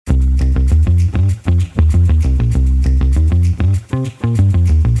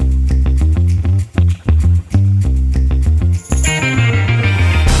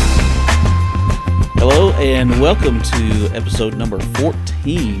welcome to episode number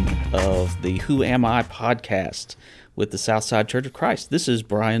 14 of the Who Am I podcast with the Southside Church of Christ. This is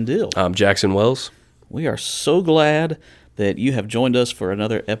Bryan Dill. I'm Jackson Wells. We are so glad that you have joined us for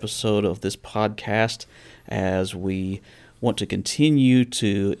another episode of this podcast as we want to continue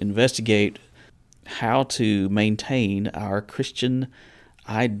to investigate how to maintain our Christian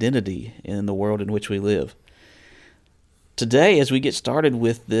identity in the world in which we live. Today, as we get started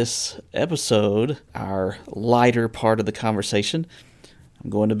with this episode, our lighter part of the conversation,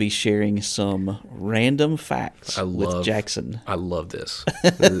 I'm going to be sharing some random facts with Jackson. I love this.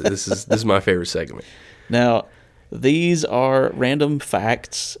 This is my favorite segment. Now, these are random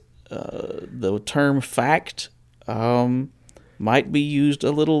facts. The term fact might be used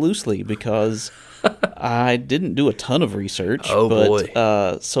a little loosely because I didn't do a ton of research. Boy.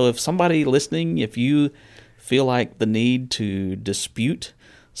 So if somebody listening, if you feel like the need to dispute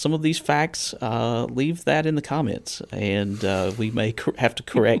some of these facts, leave that in the comments, and we may have to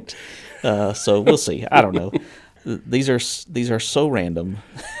correct. So we'll see. I don't know. These are so random.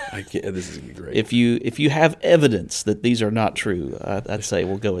 This is gonna be great. If you have evidence that these are not true, I'd say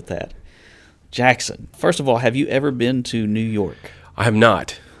we'll go with that. Jackson, first of all, have you ever been to New York? I have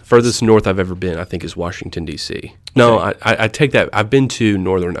not. Furthest north I've ever been, I think, is Washington, D.C. No, okay. I take that. I've been to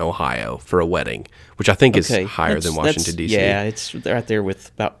northern Ohio for a wedding, which I think is higher than Washington, D.C. Yeah, it's right there with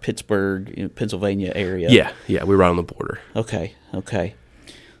about Pittsburgh, Pennsylvania area. Yeah, we're right on the border. Okay.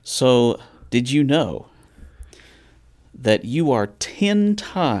 So, did you know that you are 10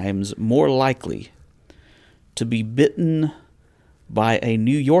 times more likely to be bitten by a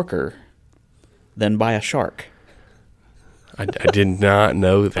New Yorker than by a shark? I did not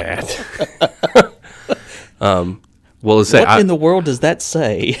know that. What in the world does that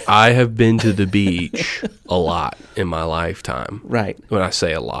say? I have been to the beach a lot in my lifetime. Right. When I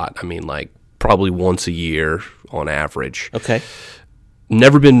say a lot, I mean like probably once a year on average. Okay.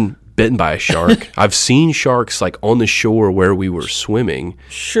 Never been bitten by a shark. I've seen sharks like on the shore where we were swimming.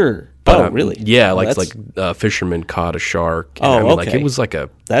 Sure. But, really? Yeah, like a fisherman caught a shark. And okay. Like it was like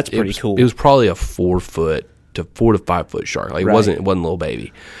That's pretty cool. It was probably a 4 to 5 foot shark. Like it wasn't a little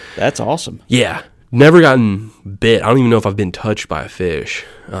baby. That's awesome. Yeah. Never gotten bit. I don't even know if I've been touched by a fish.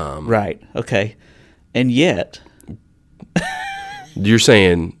 Right. Okay. And yet, you're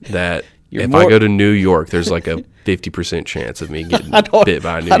saying that I go to New York, there's like a 50% chance of me getting bit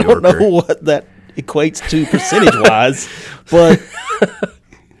by a New Yorker. I don't know what that equates to percentage-wise, but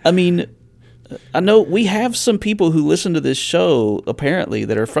I mean, I know we have some people who listen to this show, apparently,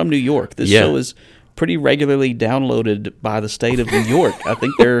 that are from New York. This show is pretty regularly downloaded by the state of New York. I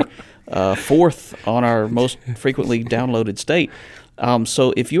think they're fourth on our most frequently downloaded state.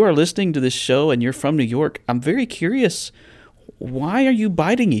 So if you are listening to this show and you're from New York, I'm very curious, why are you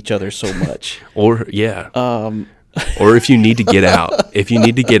biting each other so much? Or if you need to get out,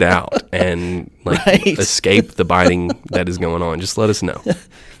 and escape the biting that is going on, just let us know.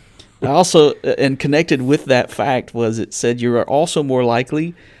 Also, and connected with that fact was it said you are also more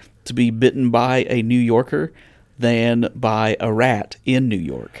likely to be bitten by a New Yorker than by a rat in New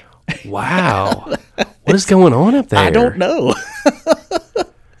York. Wow. What is going on up there? I don't know.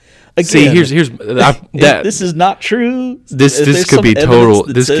 Again, see, here's this is not true. This could be total.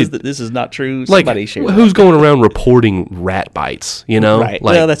 This is not true. Like, somebody share who's going around reporting rat bites? You know, right?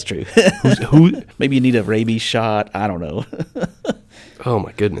 Like, well, that's true. who? Maybe you need a rabies shot. I don't know. Oh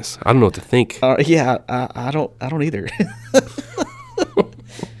my goodness, I don't know what to think. I don't either.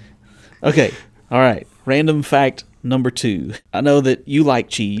 Okay, all right. Random fact number 2. I know that you like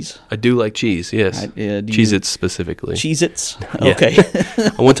cheese. I do like cheese, yes. Cheez-Its specifically. Cheez-Its? Yeah. Okay.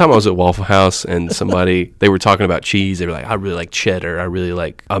 One time I was at Waffle House and they were talking about cheese. They were like, I really like cheddar. I really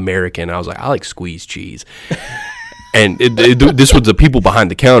like American. I was like, I like squeezed cheese. And this was the people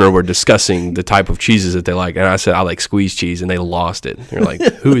behind the counter were discussing the type of cheeses that they like. And I said, I like squeezed cheese. And they lost it. They're like,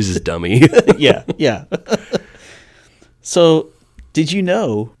 who is this dummy? Yeah. So, did you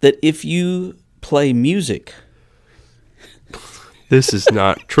know that if you play music... This is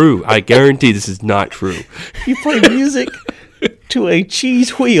not true. I guarantee this is not true. You play music to a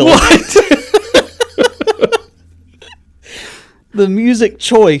cheese wheel. What? The music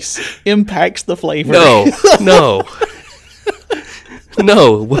choice impacts the flavor. No.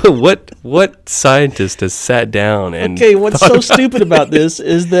 What scientist has sat down and... Okay, what's so stupid about this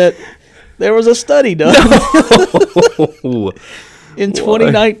is that there was a study done. No. In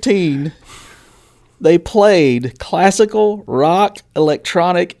 2019... They played classical, rock,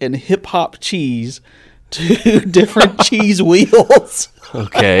 electronic, and hip-hop cheese to different cheese wheels.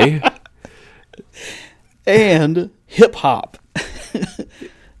 Okay. And hip-hop.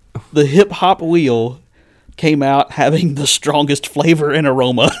 The hip-hop wheel came out having the strongest flavor and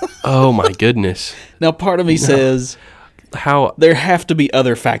aroma. Oh my goodness! Now, part of me says How there have to be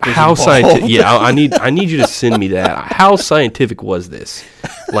other factors how involved. scientific? Yeah, I need you to send me that. How scientific was this?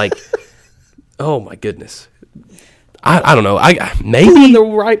 Like, oh my goodness! I don't know. Who in Maybe the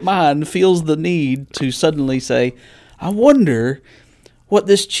right mind feels the need to suddenly say, I wonder what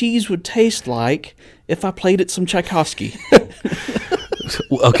this cheese would taste like if I played it some Tchaikovsky.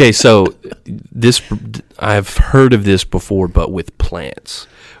 okay. So this I've heard of this before, but with plants,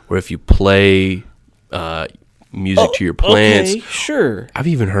 where if you play music to your plants, Okay, sure. I've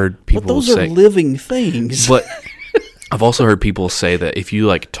even heard people But those say, are living things. but I've also heard people say that if you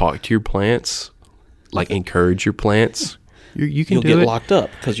like talk to your plants, like encourage your plants, you can You'll do get it. locked up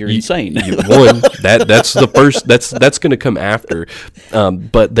because you're insane. One, that's the first. That's going to come after.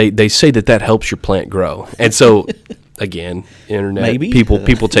 But they say that helps your plant grow, and so again, internet Maybe.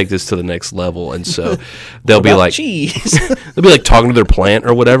 people take this to the next level, and so they'll be About like cheese. they'll be like talking to their plant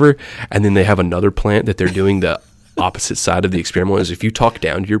or whatever, and then they have another plant that they're doing the opposite side of the experiment. Is if you talk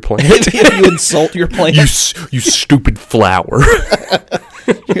down to your plant, If you insult your plant, you stupid flower.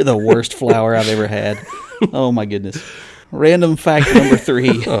 you're the worst flower I've ever had. Oh my goodness. Random fact number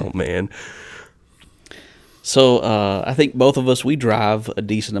 3. Oh man. So I think both of us, we drive a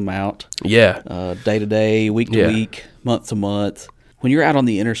decent amount. Yeah. Day to day, week to Yeah. week, month to month. When you're out on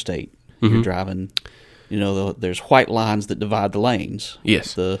the interstate, you're driving, there's white lines that divide the lanes.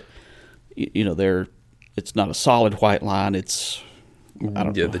 Yes. It's not a solid white line. It's, I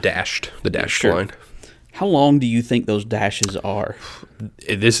don't know. The dashed Sure. line. How long do you think those dashes are?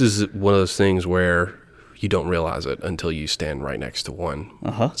 This is one of those things where you don't realize it until you stand right next to one.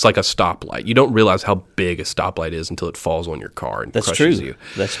 Uh-huh. It's like a stoplight. You don't realize how big a stoplight is until it falls on your car and That's crushes true. you.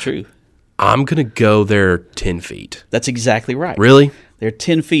 That's true. I'm going to go there 10 feet. That's exactly right. Really? They're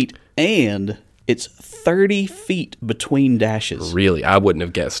 10 feet, and it's 30 feet between dashes. Really? I wouldn't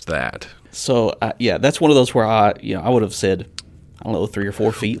have guessed that. So, that's one of those where I would have said, I don't know, 3 or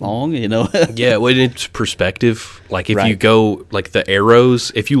 4 feet long, Yeah, when it's perspective, like if you Right. go, like the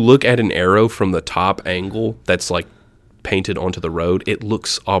arrows, if you look at an arrow from the top angle that's like painted onto the road, it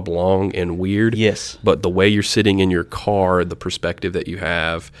looks oblong and weird. Yes. But the way you're sitting in your car, the perspective that you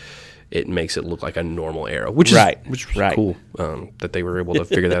have, it makes it look like a normal arrow, which is Right, which was right. cool that they were able to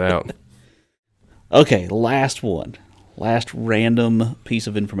figure that out. Okay, last one. Last random piece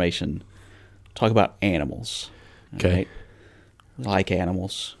of information. Talk about animals. Okay. All right? We like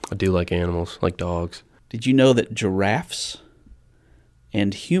animals. I do like animals, like dogs. Did you know that giraffes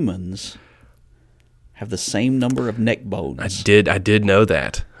and humans have the same number of neck bones? I did know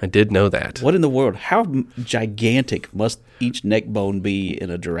that. I did know that. What in the world? How gigantic must each neck bone be in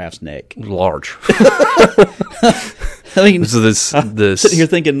a giraffe's neck? Large. I mean, So this sitting here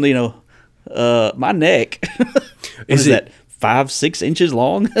thinking, my neck is it- that 5-6 inches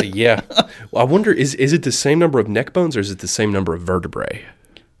long? yeah. Well, I wonder is it the same number of neck bones or is it the same number of vertebrae?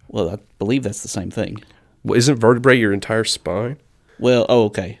 Well, I believe that's the same thing. Well, isn't vertebrae your entire spine? Well,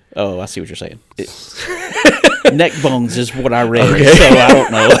 okay. Oh, I see what you're saying. Neck bones is what I read, Okay. so I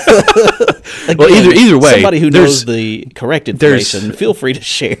don't know. Well, either way, somebody who there's- knows the correct there's- information, feel free to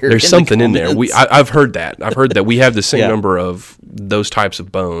share. There's something in there. I've heard that. I've heard that we have the same Yeah. number of those types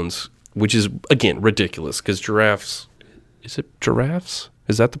of bones, which is again ridiculous because giraffes. Is it giraffes?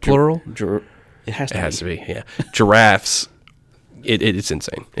 Is that the plural? It has to It be. has to be. Yeah, giraffes. It's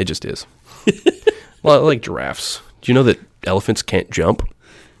insane. It just is. Well, I like giraffes. Do you know that elephants can't jump?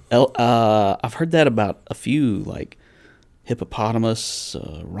 I've heard that about a few, like hippopotamus,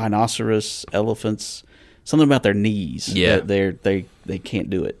 rhinoceros, elephants. Something about their knees. Yeah. They can't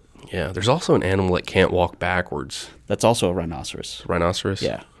do it. Yeah. There's also an animal that can't walk backwards. That's also a rhinoceros. Rhinoceros.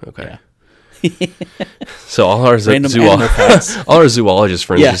 Yeah. Okay. Yeah. So all our Random animal facts. all our zoologist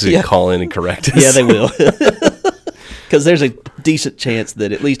friends Yeah, just yeah. call in and correct us. Yeah, they will. Because there's a decent chance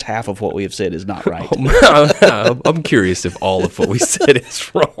that at least half of what we have said is not right. I'm curious if all of what we said is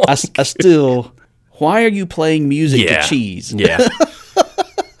wrong. I still. Why are you playing music Yeah. to cheese? Yeah.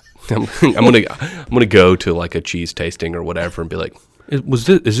 I'm gonna go to like a cheese tasting or whatever and be like, is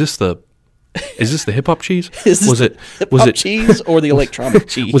this the hip hop cheese? Is this was it hip-hop cheese or the electronic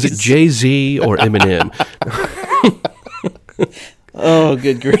cheese? was it Jay-Z or Eminem? Oh,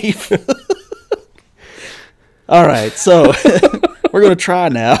 good grief. All right, so we're going to try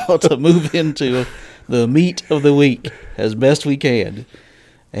now to move into the meat of the week as best we can.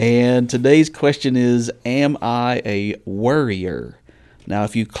 And today's question is, am I a worrier? Now,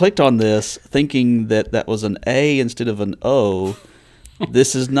 if you clicked on this thinking that was an A instead of an O,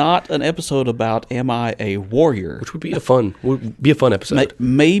 This is not an episode about Am I a Warrior? Which would be a fun episode.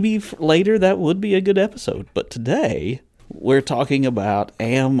 Maybe later that would be a good episode. But today we're talking about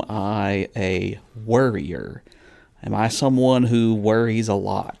Am I a Worrier? Am I someone who worries a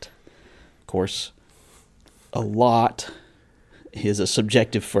lot? Of course, a lot is a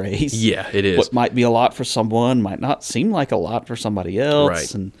subjective phrase. Yeah, it is. What might be a lot for someone might not seem like a lot for somebody else.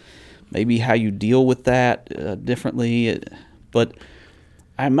 Right. And maybe how you deal with that differently. But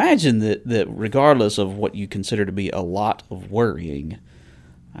I imagine that regardless of what you consider to be a lot of worrying,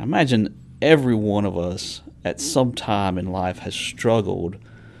 I imagine every one of us at some time in life has struggled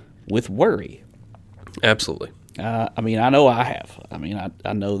with worry. Absolutely. I know I have.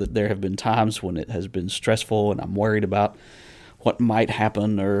 I know that there have been times when it has been stressful and I'm worried about what might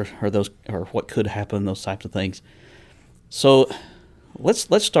happen or what could happen, those types of things. So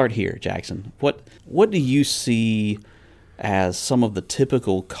let's start here, Jackson. What do you see as some of the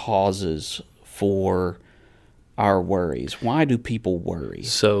typical causes for our worries? Why do people worry?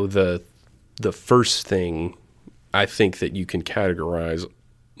 So the first thing I think that you can categorize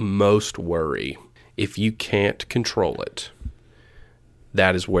most worry, if you can't control it,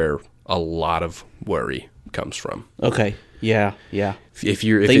 that is where a lot of worry comes from. Okay. Yeah. If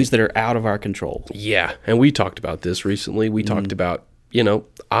things that are out of our control. Yeah, and we talked about this recently. We talked about,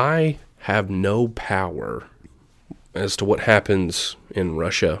 I have no power as to what happens in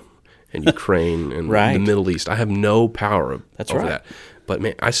Russia and Ukraine and Right. the Middle East. I have no power over right. that. But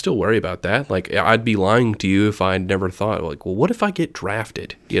man, I still worry about that. Like, I'd be lying to you if I'd never thought, like, well, what if I get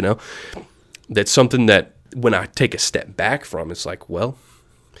drafted? That's something that when I take a step back from, it's like, well,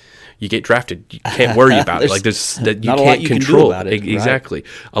 you get drafted, you can't worry about it. Like, there's that you can't control. Can do about it. Exactly.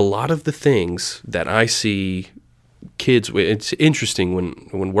 Right. A lot of the things that I see kids, it's interesting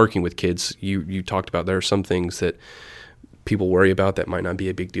when working with kids, you talked about there are some things that people worry about that might not be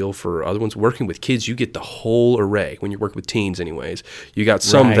a big deal for other ones. Working with kids, you get the whole array. When you work with teens anyways, you got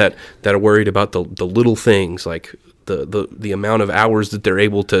some Right. that are worried about the little things, like the amount of hours that they're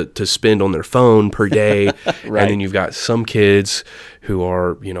able to spend on their phone per day. Right. And then you've got some kids who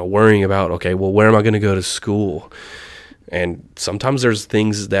are, worrying about, okay, well, where am I going to go to school? And sometimes there's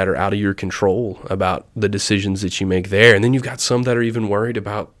things that are out of your control about the decisions that you make there. And then you've got some that are even worried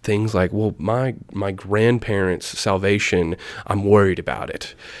about things like, well, my grandparents' salvation, I'm worried about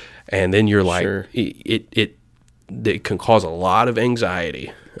it. And then you're like, Sure. it can cause a lot of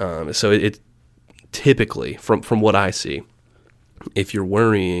anxiety. So it typically, from what I see, if you're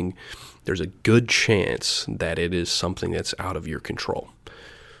worrying, there's a good chance that it is something that's out of your control.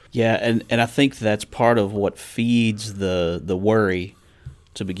 Yeah, and I think that's part of what feeds the worry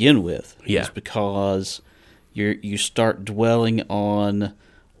to begin with. Yeah. Is because you start dwelling on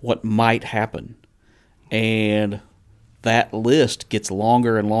what might happen, and that list gets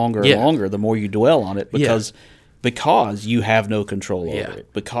longer and longer Yeah. and longer the more you dwell on it because Yeah. you have no control over Yeah.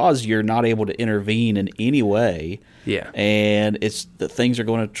 it, because you're not able to intervene in any way. Yeah. And it's the things are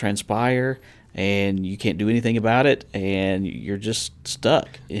going to transpire, and you can't do anything about it, and you're just stuck.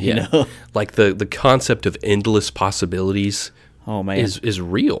 You know? Like the concept of endless possibilities Oh man, is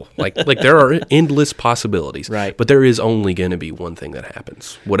real. Like there are endless possibilities. Right. But there is only going to be one thing that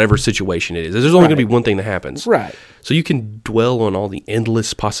happens. Whatever situation it is. There's only going to be one thing that happens. Right. So you can dwell on all the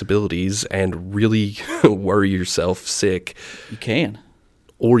endless possibilities and really worry yourself sick, You can.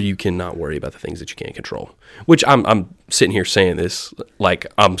 or you cannot worry about the things that you can't control. Which I'm sitting here saying this like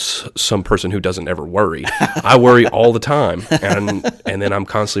I'm some person who doesn't ever worry. I worry all the time, and then I'm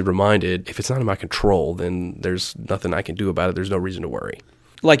constantly reminded, if it's not in my control, then there's nothing I can do about it. There's no reason to worry.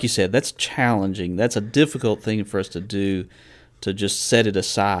 Like you said, that's challenging. That's a difficult thing for us to do, to just set it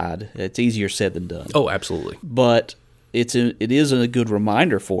aside. It's easier said than done. Oh, absolutely. But it is a good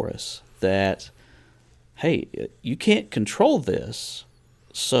reminder for us that, hey, you can't control this,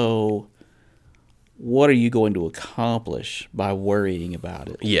 so what are you going to accomplish by worrying about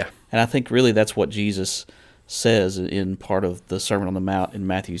it? Yeah. And I think really that's what Jesus says in part of the Sermon on the Mount in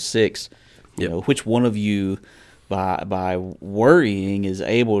Matthew 6. You Yep. know, which one of you by worrying is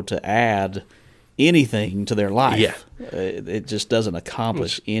able to add anything to their life? Yeah. It just doesn't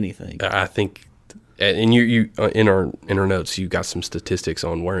accomplish anything. I think, and you in our notes, you got some statistics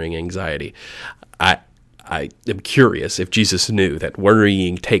on worrying anxiety. I am curious if Jesus knew that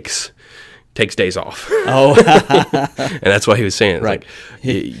worrying takes days off. Oh, And that's why he was saying, Right.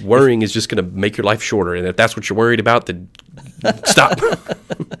 like, worrying is just going to make your life shorter. And if that's what you're worried about, then stop.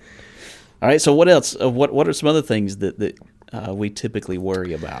 all right. So what else? What are some other things that we typically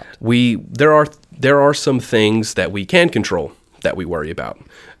worry about? There are some things that we can control that we worry about.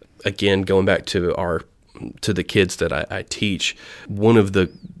 Again, going back to our to the kids that I teach,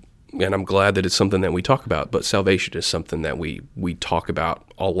 and I'm glad that it's something that we talk about, but salvation is something that we talk about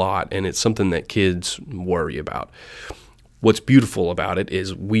a lot, and it's something that kids worry about. What's beautiful about it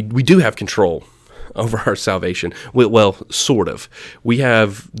is we do have control over our salvation. Well, sort of. We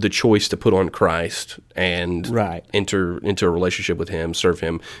have the choice to put on Christ and enter into a relationship with Him, serve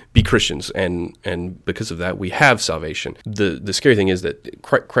Him, be Christians, and because of that, we have salvation. The scary thing is that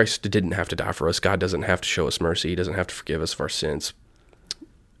Christ didn't have to die for us. God doesn't have to show us mercy. He doesn't have to forgive us of our sins.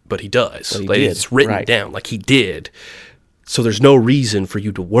 But He does. It's written down, like He did. So there's no reason for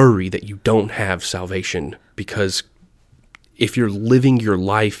you to worry that you don't have salvation, because if you're living your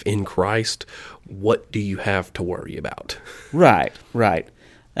life in Christ, what do you have to worry about? Right.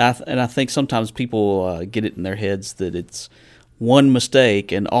 And I think sometimes people get it in their heads that it's one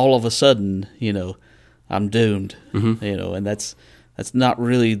mistake and all of a sudden, I'm doomed. And that's not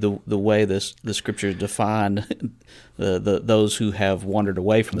really the way the scriptures define those who have wandered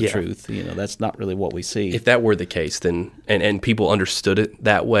away from the truth. That's not really what we see. If that were the case, then and people understood it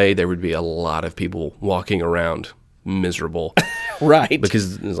that way, there would be a lot of people walking around miserable. Right.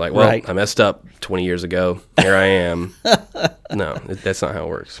 Because it's like, well, I messed up 20 years ago. Here I am. No, that's not how it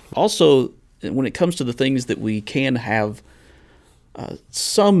works. Also, when it comes to the things that we can have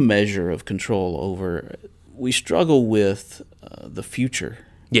some measure of control over, we struggle with the future.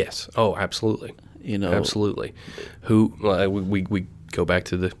 Yes. Oh, absolutely. Absolutely. We go back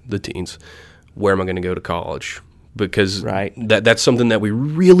to the teens. Where am I going to go to college? Because that's something that we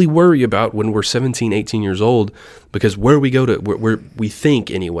really worry about when we're 17, 18 years old, because where we go to, we think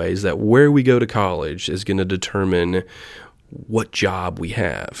anyways, that where we go to college is going to determine what job we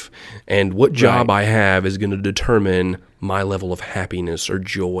have. And what job I have is going to determine my level of happiness or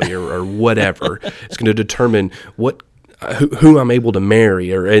joy or whatever. It's going to determine who I'm able to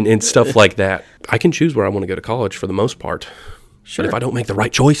marry and stuff like that. I can choose where I want to go to college for the most part. Sure. But if I don't make the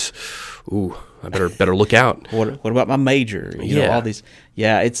right choice, I better look out. What about my major? All these.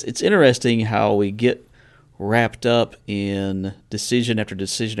 Yeah, it's interesting how we get wrapped up in decision after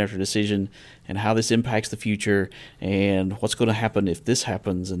decision after decision, and how this impacts the future, and what's going to happen if this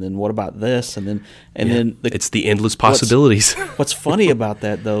happens, and then what about this, and then it's the endless possibilities. What's funny about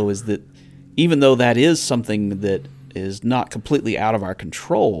that, though, is that even though that is something that is not completely out of our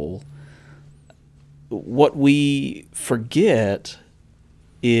control, what we forget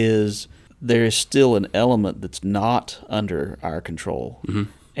is there is still an element that's not under our control.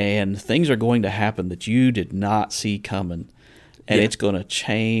 Mm-hmm. And things are going to happen that you did not see coming. And it's going to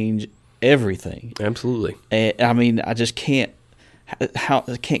change everything. Absolutely. And, I mean, I just can't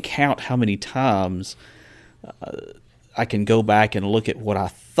count how many times I can go back and look at what I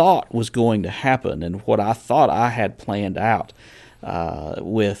thought was going to happen and what I thought I had planned out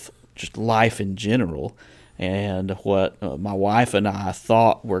with just life in general, and what my wife and I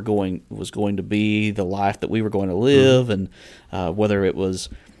thought was going to be the life that we were going to live, and whether it was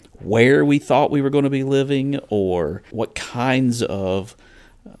where we thought we were going to be living, or what kinds of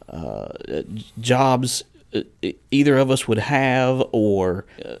jobs either of us would have, or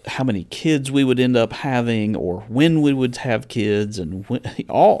how many kids we would end up having, or when we would have kids, and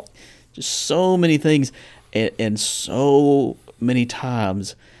just so many things, and so many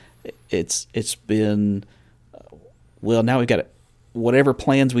times it's been, well, now we've got to, whatever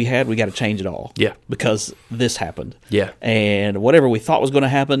plans we had, we got to change it all. Yeah. Because this happened. Yeah. And whatever we thought was going to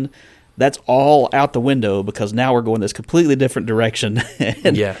happen, that's all out the window, because now we're going this completely different direction.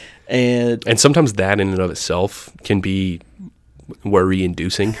 And sometimes that in and of itself can be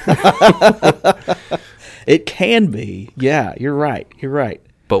worry-inducing. It can be. Yeah, you're right.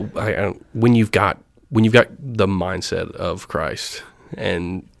 But when you've got the mindset of Christ,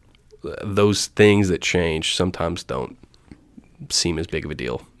 and those things that change sometimes don't seem as big of a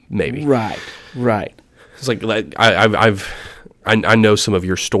deal. Maybe. Right. It's like I know some of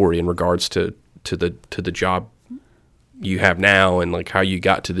your story in regards to the job you have now, and like how you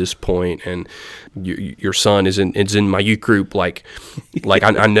got to this point, and your son is in my youth group. Like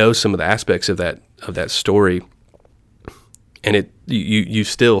I know some of the aspects of that story, and you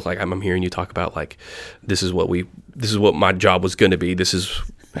still, like, I'm hearing you talk about, like, this is what my job was going to be. This is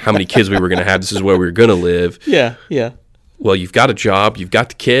how many kids we were going to have. This is where we were going to live. Yeah. Well, you've got a job, you've got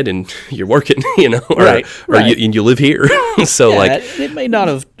the kid, and you're working, right. And you live here. So, it may not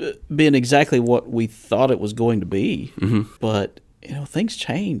have been exactly what we thought it was going to be, but things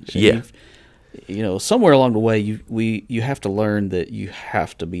change. And somewhere along the way, you have to learn that you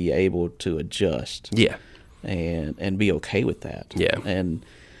have to be able to adjust. Yeah. And be okay with that. Yeah. And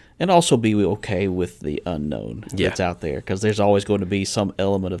also be okay with the unknown that's out there, because there's always going to be some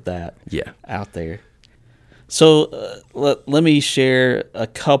element of that out there. So let me share a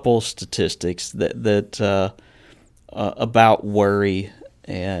couple statistics that about worry,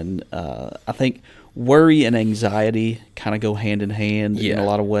 and I think worry and anxiety kind of go hand in hand in a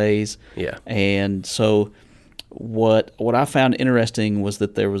lot of ways. Yeah. And so what I found interesting was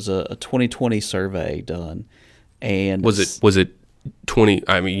that there was a 2020 survey done, and Was it 20?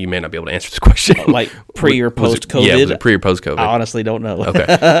 I mean, you may not be able to answer this question. like pre or post COVID. Yeah, was it pre or post COVID? I honestly don't know.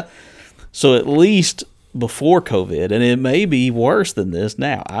 Okay. So at least before COVID, and it may be worse than this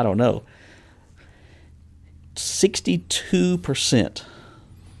now, I don't know. 62%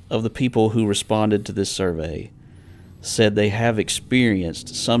 of the people who responded to this survey said they have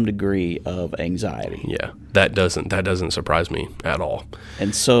experienced some degree of anxiety. Yeah, that doesn't surprise me at all.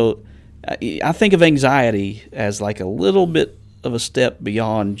 And so I think of anxiety as like a little bit of a step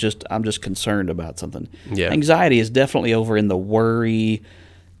beyond just I'm just concerned about something. Yeah. Anxiety is definitely over in the worry,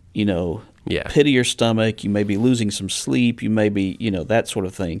 pit of your stomach. You may be losing some sleep. You may be, that sort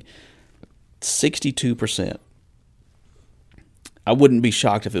of thing. 62%. I wouldn't be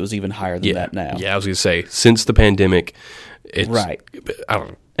shocked if it was even higher than that now. Yeah, I was going to say, since the pandemic, it's, right. I don't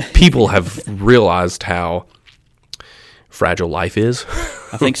know, people have realized how fragile life is.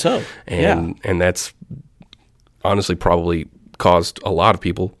 I think so. And that's honestly probably caused a lot of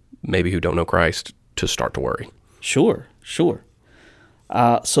people, maybe who don't know Christ, to start to worry. Sure. So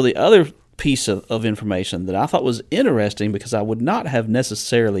the other piece of information that I thought was interesting, because I would not have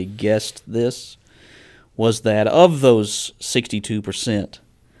necessarily guessed this, was that of those 62%,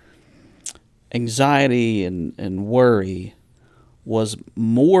 anxiety and worry was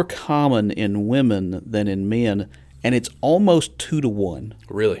more common in women than in men, and it's almost 2 to 1.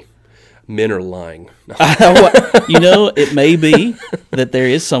 Really? Men are lying. It may be that there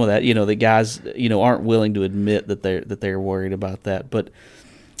is some of that. The guys, aren't willing to admit that they're worried about that. But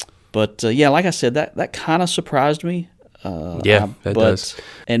like I said, that kind of surprised me. That does.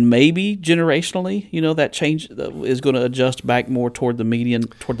 And maybe generationally, that change is going to adjust back more toward the median,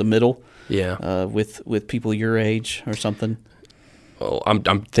 toward the middle. Yeah. With people your age or something. Well, I'm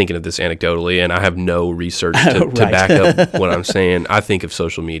thinking of this anecdotally, and I have no research to back up what I'm saying. I think of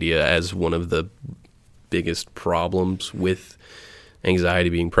social media as one of the biggest problems with anxiety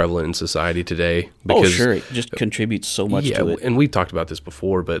being prevalent in society today. Because, it just contributes so much to it. And we've talked about this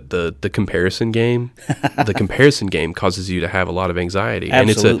before, but the comparison game, causes you to have a lot of anxiety.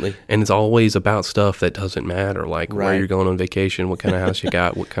 Absolutely. And it's always about stuff that doesn't matter, like where you're going on vacation, what kind of house you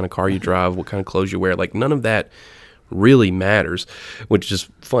got, what kind of car you drive, what kind of clothes you wear. Like none of that really matters, which is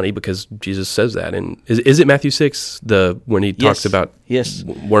funny because Jesus says that. And is it Matthew 6, when he talks about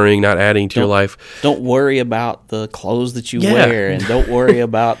worrying, not adding to your life? Don't worry about the clothes that you wear, and don't worry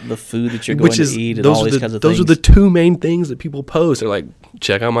about the food that you're going to eat, and all these kinds of things. Those are the two main things that people post. They're like,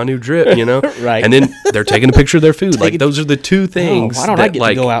 check out my new drip, Right. And then they're taking a picture of their food. Like those are the two things. Why don't I get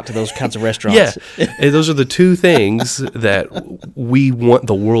to go out to those kinds of restaurants? Yeah, and those are the two things that we want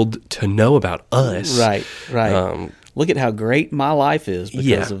the world to know about us. Right. Look at how great my life is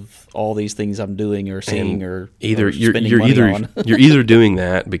because of all these things I'm doing or seeing or spending money on. You're either doing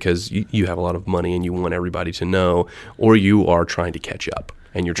that because you have a lot of money and you want everybody to know, or you are trying to catch up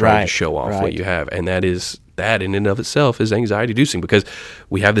and you're trying to show off what you have. And that in and of itself is anxiety-inducing, because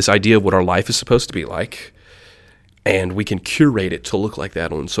we have this idea of what our life is supposed to be like, and we can curate it to look like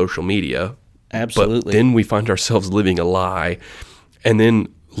that on social media. Absolutely. But then we find ourselves living a lie, and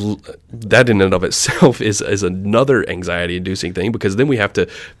then that in and of itself is another anxiety-inducing thing, because then we have to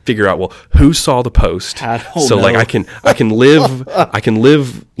figure out, well, who saw the post? Like I can live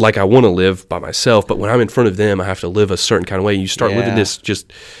like I want to live by myself, but when I'm in front of them, I have to live a certain kind of way. You start living this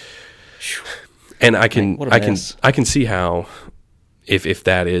and I can see how if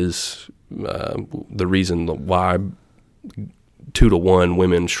that is the reason why 2 to 1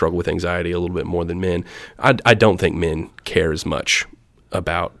 women struggle with anxiety a little bit more than men. I don't think men care as much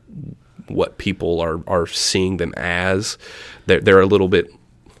about what people are seeing them as. They're a little bit,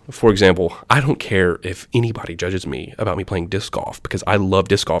 for example, I don't care if anybody judges me about me playing disc golf, because I love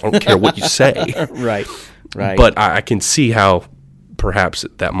disc golf. I don't care what you say. Right. But I can see how perhaps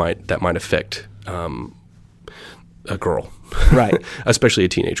that might affect a girl. Right. Especially a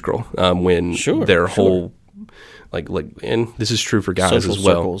teenage girl, when their whole like, and this is true for guys social as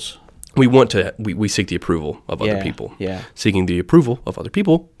well. Circles. We seek the approval of other people. Yeah. Seeking the approval of other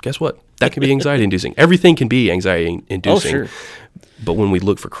people, guess what? That can be anxiety inducing. Everything can be anxiety inducing. Oh, sure. But when we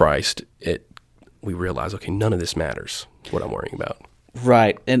look for Christ, we realize, okay, none of this matters, what I'm worrying about.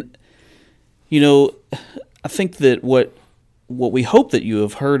 Right. And I think that what we hope that you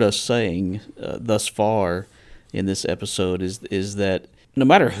have heard us saying thus far in this episode is that no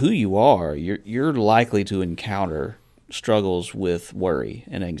matter who you are, you're likely to encounter struggles with worry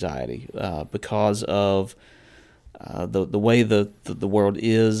and anxiety because of the way the world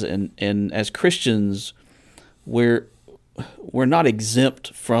is, and as Christians, we're not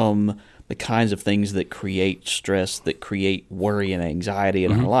exempt from the kinds of things that create stress, that create worry and anxiety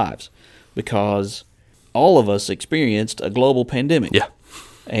in our lives, because all of us experienced a global pandemic. Yeah.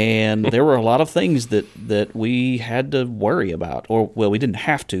 And there were a lot of things that we had to worry about, or, well, we didn't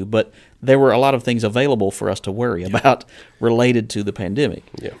have to, but there were a lot of things available for us to worry about related to the pandemic.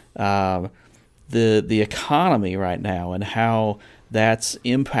 Yeah. The economy right now and how that's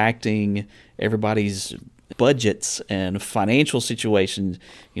impacting everybody's budgets and financial situations.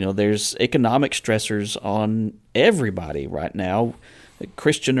 There's economic stressors on everybody right now,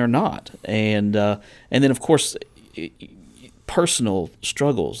 Christian or not, and then of course personal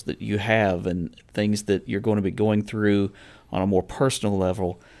struggles that you have and things that you're going to be going through on a more personal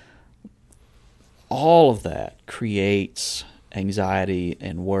level. All of that creates anxiety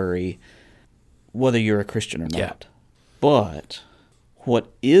and worry, whether you're a Christian or not. Yeah. But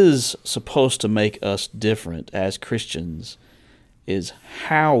what is supposed to make us different as Christians is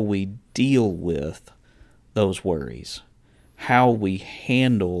how we deal with those worries, how we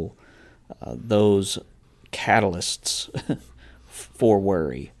handle those catalysts for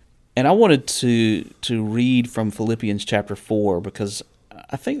worry. And I wanted to read from Philippians chapter 4, because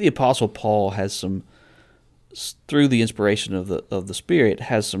I think the Apostle Paul has some, through the inspiration of the Spirit,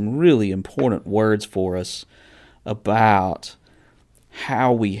 has some really important words for us about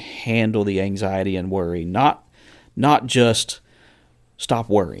how we handle the anxiety and worry. Not just stop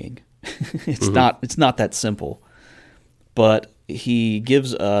worrying. It's not that simple. But he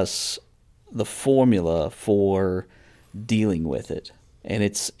gives us the formula for dealing with it. And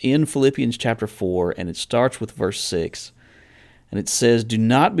it's in Philippians chapter 4, and it starts with verse 6. And it says, "Do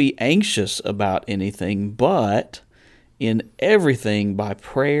not be anxious about anything, but in everything by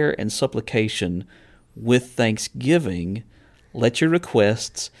prayer and supplication with thanksgiving, let your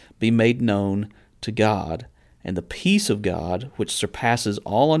requests be made known to God, and the peace of God, which surpasses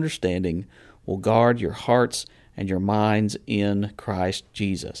all understanding, will guard your hearts and your minds in Christ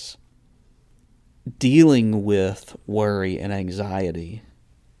Jesus." Dealing with worry and anxiety,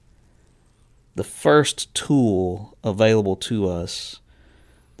 the first tool available to us,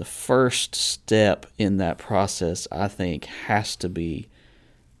 the first step in that process, I think, has to be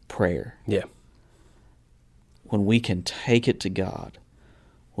prayer. Yeah. When we can take it to God,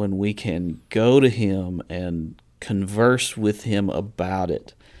 when we can go to Him and converse with Him about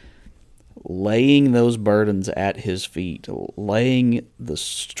it, laying those burdens at His feet, laying the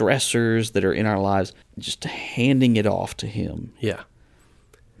stressors that are in our lives, just handing it off to Him. Yeah.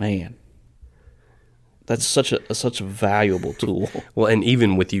 Man, that's such a valuable tool. Well, and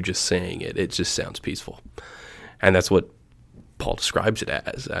even with you just saying it, it just sounds peaceful. And that's what Paul describes it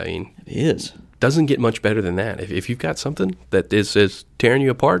as. I mean, It is. Doesn't get much better than that. If you've got something that is tearing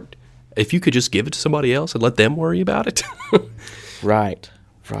you apart, if you could just give it to somebody else and let them worry about it. Right.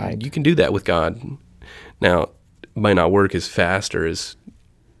 You can do that with God. Now, it might not work as fast or as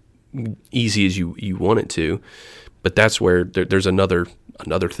easy as you want it to, but that's where there's another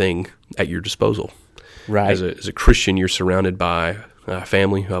thing at your disposal. Right. As a Christian, you're surrounded by a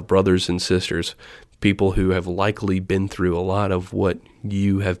family of brothers and sisters, people who have likely been through a lot of what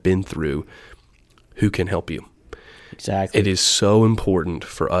you have been through, who can help you. Exactly. It is so important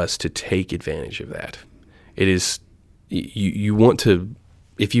for us to take advantage of that. It is, you want to,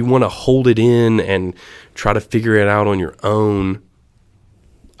 if you want to hold it in and try to figure it out on your own,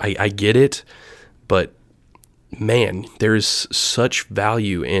 I get it, but man, there is such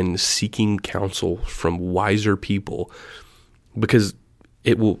value in seeking counsel from wiser people, because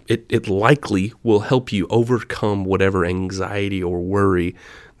it likely will help you overcome whatever anxiety or worry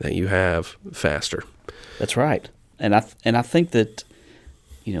that you have faster. That's right. And I think that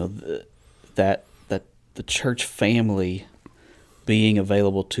that the church family being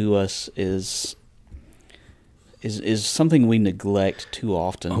available to us is something we neglect too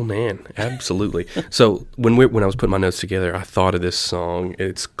often. Oh man, absolutely. So when I was putting my notes together, I thought of this song.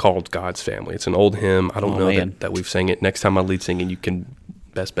 It's called "God's Family." It's an old hymn. I don't know that we've sang it. Next time I lead singing, you can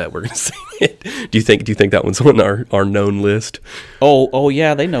best bet we're going to sing it. Do you think that one's on our known list? Oh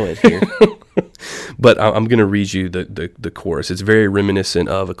yeah, they know it here. But I'm going to read you the chorus. It's very reminiscent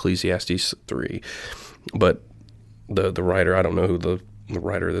of Ecclesiastes 3. But the writer, I don't know who the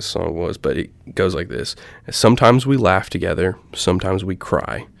writer of this song was, but it goes like this. Sometimes we laugh together, sometimes we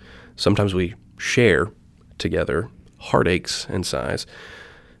cry, sometimes we share together heartaches and sighs.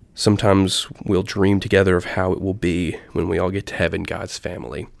 Sometimes we'll dream together of how it will be when we all get to heaven, God's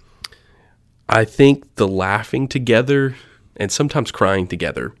family. I think the laughing together and sometimes crying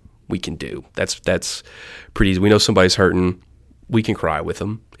together we can do. That's pretty easy. We know somebody's hurting. We can cry with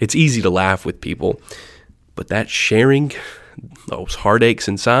them. It's easy to laugh with people. But that sharing those heartaches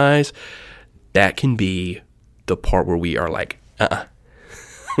and sighs, that can be the part where we are like,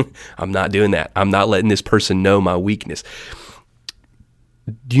 I'm not doing that. I'm not letting this person know my weakness.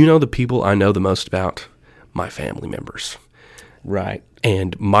 Do you know the people I know the most about? My family members. Right.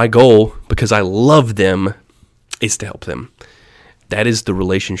 And my goal, because I love them, is to help them. That is the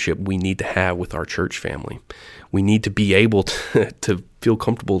relationship we need to have with our church family. We need to be able to feel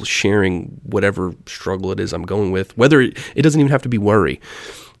comfortable sharing whatever struggle it is I'm going with, whether it doesn't even have to be worry.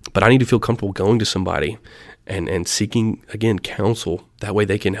 But I need to feel comfortable going to somebody and seeking, again, counsel. That way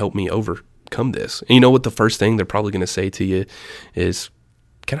they can help me overcome this. And you know what the first thing they're probably going to say to you is,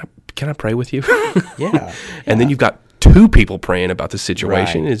 can I pray with you? Yeah. And then you've got two people praying about the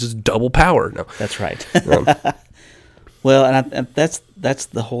situation. Right. It's just double power. No. That's right. Well, and that's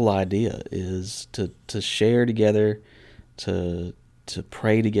the whole idea, is to share together, to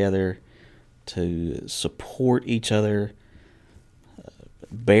pray together, to support each other,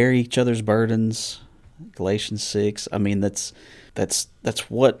 bear each other's burdens. Galatians 6. I mean, that's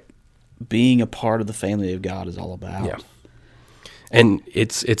what being a part of the family of God is all about. Yeah. And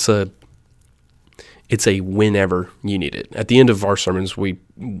it's a whenever you need it. At the end of our sermons, we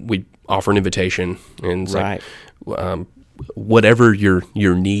offer an invitation, and it's right. Like, whatever your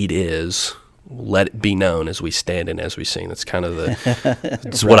need is, let it be known as we stand and as we sing. That's kind of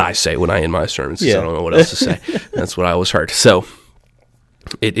it's what I say when I end my sermons. Yeah. I don't know what else to say. That's what I always heard. So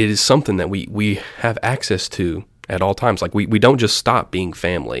it is something that we have access to at all times. Like we don't just stop being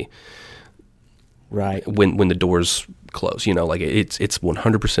family. Right. When the doors close, like it's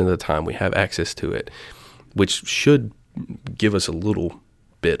 100% of the time we have access to it, which should give us a little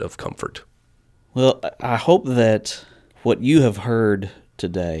bit of comfort. Well, I hope that what you have heard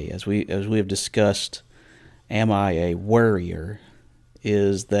today, as we have discussed, Am I a Worrier,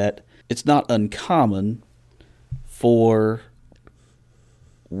 is that it's not uncommon for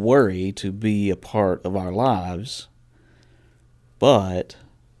worry to be a part of our lives, but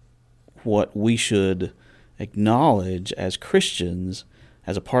what we should acknowledge as Christians,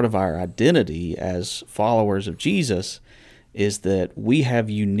 as a part of our identity as followers of Jesus, is that we have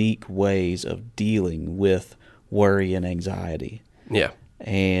unique ways of dealing with worry and anxiety. Yeah.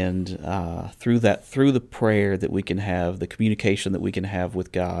 And through the prayer that we can have, the communication that we can have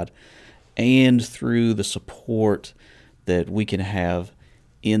with God, and through the support that we can have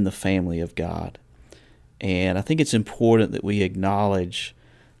in the family of God. And I think it's important that we acknowledge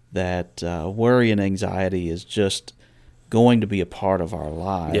that worry and anxiety is just going to be a part of our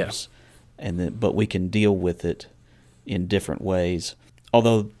lives, but we can deal with it in different ways.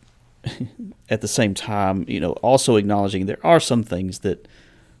 Although, at the same time, also acknowledging there are some things that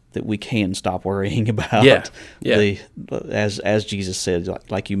we can stop worrying about. Yeah. As Jesus said,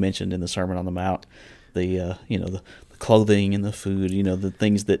 like you mentioned in the Sermon on the Mount, the clothing and the food, the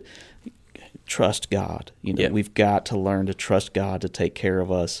things that trust God. We've got to learn to trust God to take care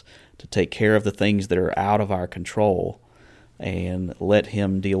of us, to take care of the things that are out of our control, and let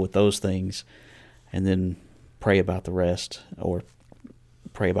Him deal with those things, and then pray about the rest, or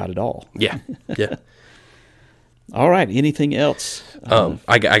pray about it all. Yeah. All right. Anything else?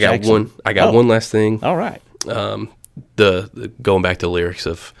 I got one last thing. All right. The going back to the lyrics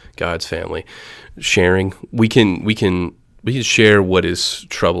of God's family, sharing. We can share what is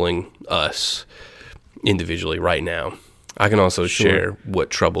troubling us individually right now. I can also share what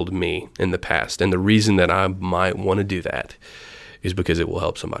troubled me in the past, and the reason that I might want to do that is because it will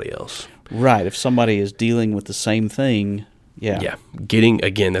help somebody else. Right. If somebody is dealing with the same thing, yeah.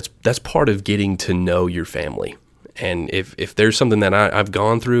 That's part of getting to know your family. And if there's something that I've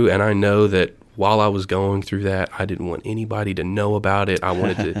gone through, and I know that while I was going through that, I didn't want anybody to know about it. I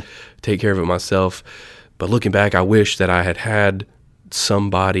wanted to take care of it myself. But looking back, I wish that I had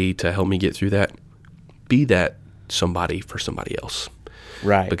somebody to help me get through that. Be that somebody for somebody else.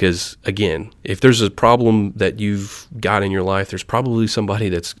 Right. Because, again, if there's a problem that you've got in your life, there's probably somebody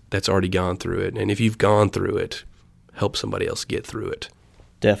that's already gone through it. And if you've gone through it, help somebody else get through it.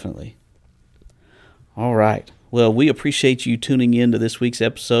 Definitely. All right. Well, we appreciate you tuning in to this week's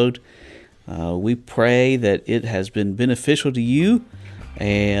episode. We pray that it has been beneficial to you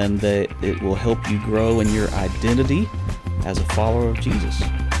and that it will help you grow in your identity as a follower of Jesus.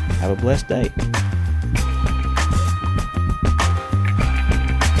 Have a blessed day.